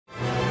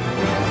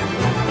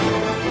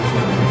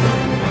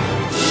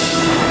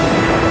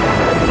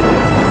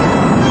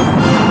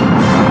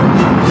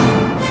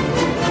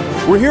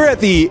We're here at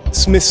the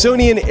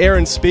Smithsonian Air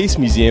and Space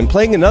Museum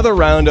playing another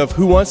round of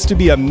Who Wants to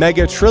Be a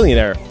Mega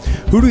Trillionaire?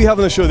 Who do we have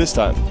on the show this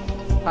time?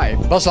 Hi,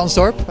 Bas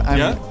Lansdorp.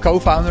 I'm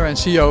co-founder and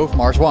CEO of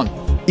Mars One.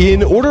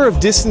 In order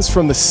of distance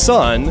from the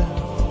Sun,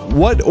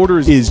 what order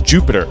is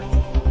Jupiter?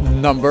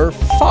 Number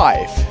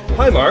 5.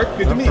 Hi Mark,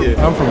 good to meet you.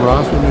 I'm from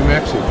Roswell, New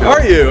Mexico.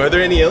 Are you? Are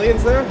there any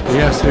aliens there?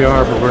 Yes, they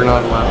are, but we're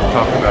not allowed to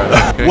talk about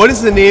it. Okay? What is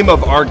the name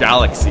of our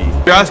galaxy?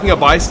 You're asking a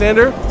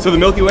bystander? So the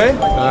Milky Way?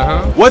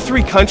 Uh-huh. What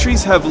 3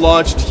 countries have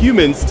launched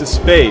humans to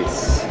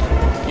space?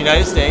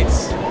 United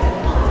States,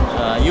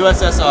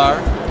 USSR,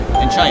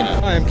 and China.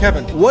 Hi, I'm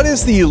Kevin. What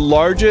is the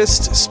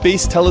largest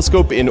space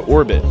telescope in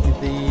orbit?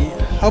 The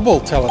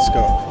Hubble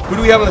telescope. Who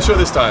do we have on the show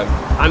this time?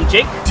 I'm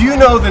Jake. Do you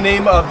know the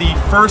name of the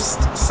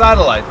first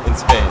satellite in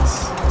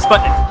space?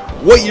 Sputnik.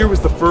 What year was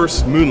the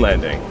first moon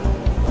landing?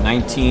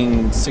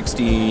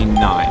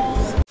 1969.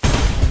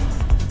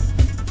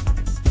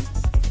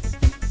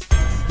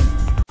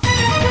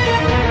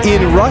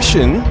 In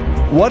Russian,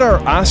 what are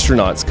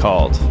astronauts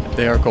called?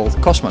 They are called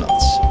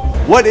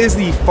cosmonauts. What is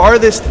the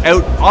farthest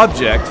out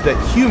object that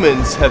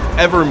humans have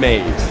ever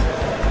made?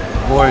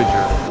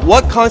 Voyager.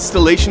 What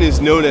constellation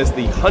is known as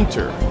the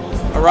Hunter?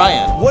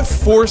 Orion. What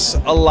force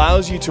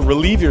allows you to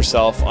relieve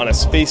yourself on a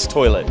space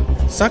toilet?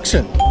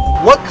 Suction.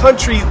 What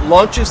country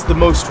launches the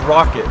most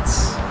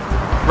rockets?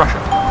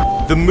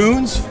 Russia. The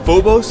moons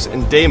Phobos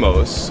and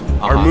Deimos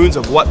are moons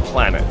of what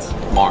planet?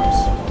 Mars.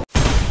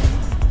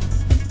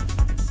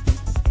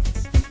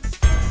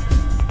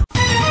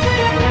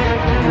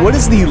 What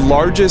is the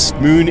largest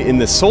moon in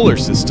the solar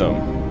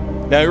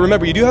system? Now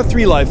remember, you do have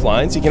 3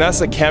 lifelines. You can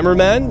ask a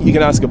cameraman, you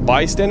can ask a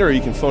bystander, or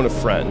you can phone a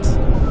friend.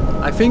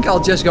 I think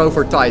I'll just go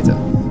for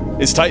Titan.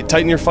 Is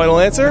Titan your final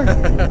answer?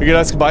 You're gonna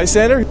ask a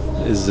bystander?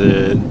 Is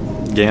it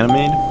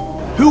Ganymede?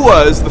 Who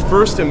was the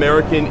first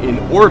American in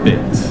orbit?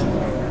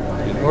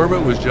 In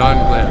orbit was John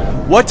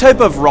Glenn. What type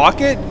of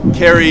rocket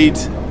carried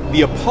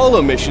the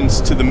Apollo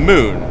missions to the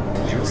moon?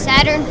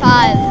 Saturn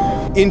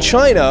V. In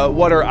China,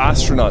 what are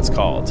astronauts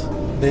called?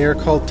 They are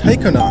called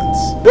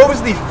taikonauts. What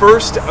was the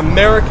first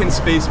American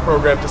space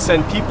program to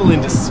send people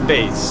into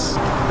space?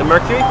 The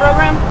Mercury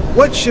program?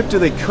 What ship do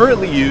they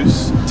currently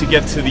use to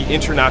get to the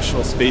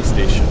International Space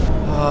Station?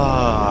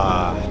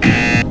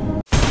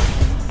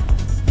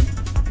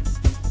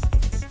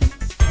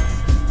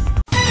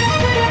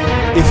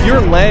 If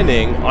you're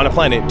landing on a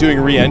planet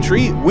doing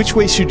re-entry, which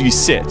way should you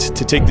sit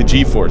to take the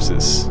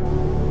G-forces?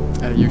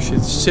 You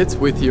should sit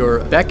with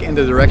your back in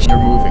the direction you're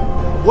moving.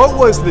 What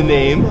was the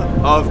name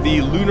of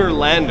the lunar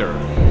lander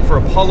for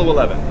Apollo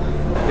 11?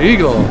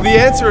 Eagle. The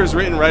answer is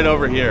written right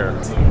over here.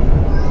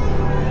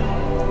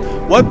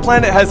 What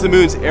planet has the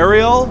moons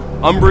Ariel,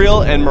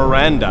 Umbriel, and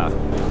Miranda?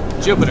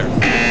 Jupiter.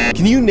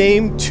 Can you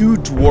name 2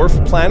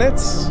 dwarf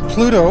planets?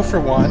 Pluto for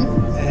one,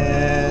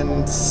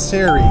 and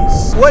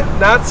Ceres. What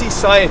Nazi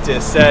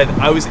scientist said,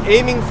 "I was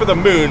aiming for the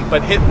moon,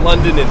 but hit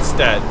London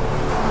instead"?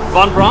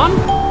 Von Braun?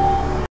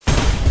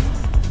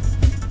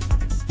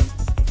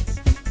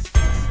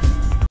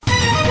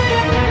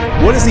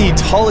 What is the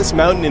tallest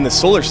mountain in the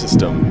solar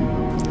system?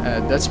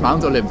 That's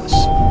Mount Olympus.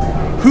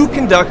 Who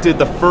conducted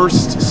the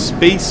first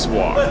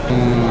spacewalk?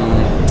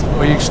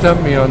 Well, you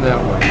stumped me on that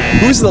one.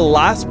 Who's the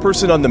last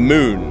person on the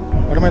moon?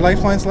 What are my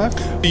lifelines left?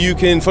 You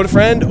can phone a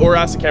friend or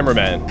ask the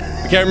cameraman.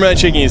 The cameraman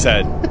shaking his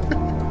head.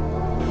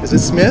 Is it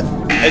Smith?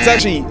 It's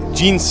actually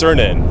Gene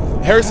Cernan.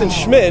 Harrison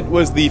Schmitt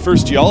was the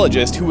first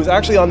geologist who was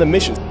actually on the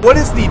mission. What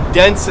is the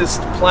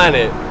densest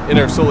planet in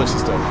our solar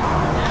system?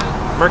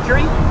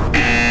 Mercury?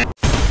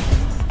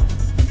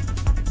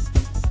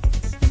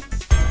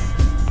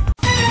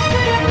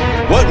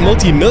 What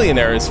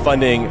multi-millionaire is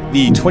funding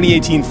the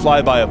 2018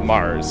 flyby of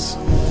Mars?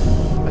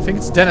 I think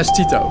it's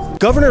Densest.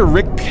 Governor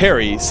Rick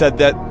Perry said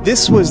that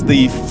this was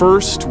the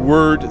first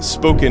word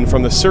spoken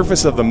from the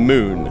surface of the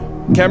moon.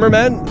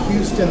 Cameraman?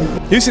 Houston.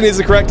 Houston is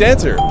the correct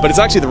answer, but it's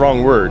actually the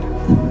wrong word.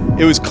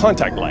 It was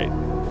contact light.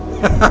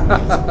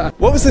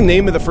 What was the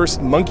name of the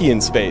first monkey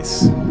in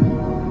space?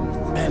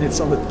 And it's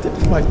on the tip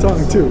of my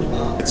tongue too.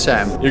 It's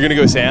Sam. You're gonna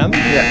go Sam?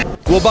 Yeah.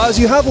 Well, Bas,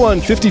 you have won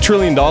 $50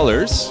 trillion.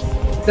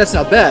 That's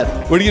not bad.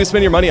 What are you gonna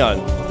spend your money on?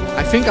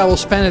 I think I will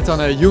spend it on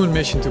a human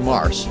mission to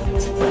Mars.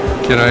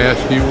 Can I ask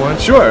you one?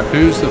 Sure.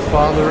 Who's the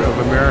father of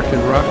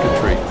American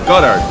rocketry?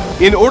 Goddard.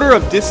 In order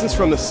of distance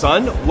from the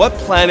sun, what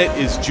planet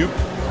is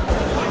Jupiter?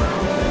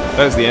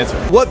 That is the answer.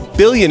 What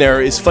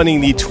billionaire is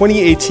funding the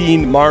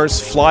 2018 Mars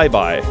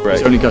flyby?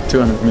 It's only got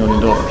 $200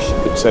 million.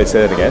 Should I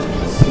say that again?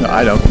 No,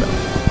 I don't know.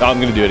 No, I'm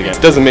gonna do it again.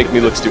 It doesn't make me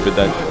look stupid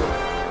then.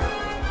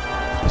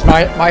 Is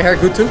my hair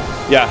good too?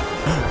 Yeah,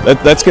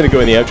 that's gonna go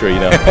in the outro, you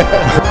know.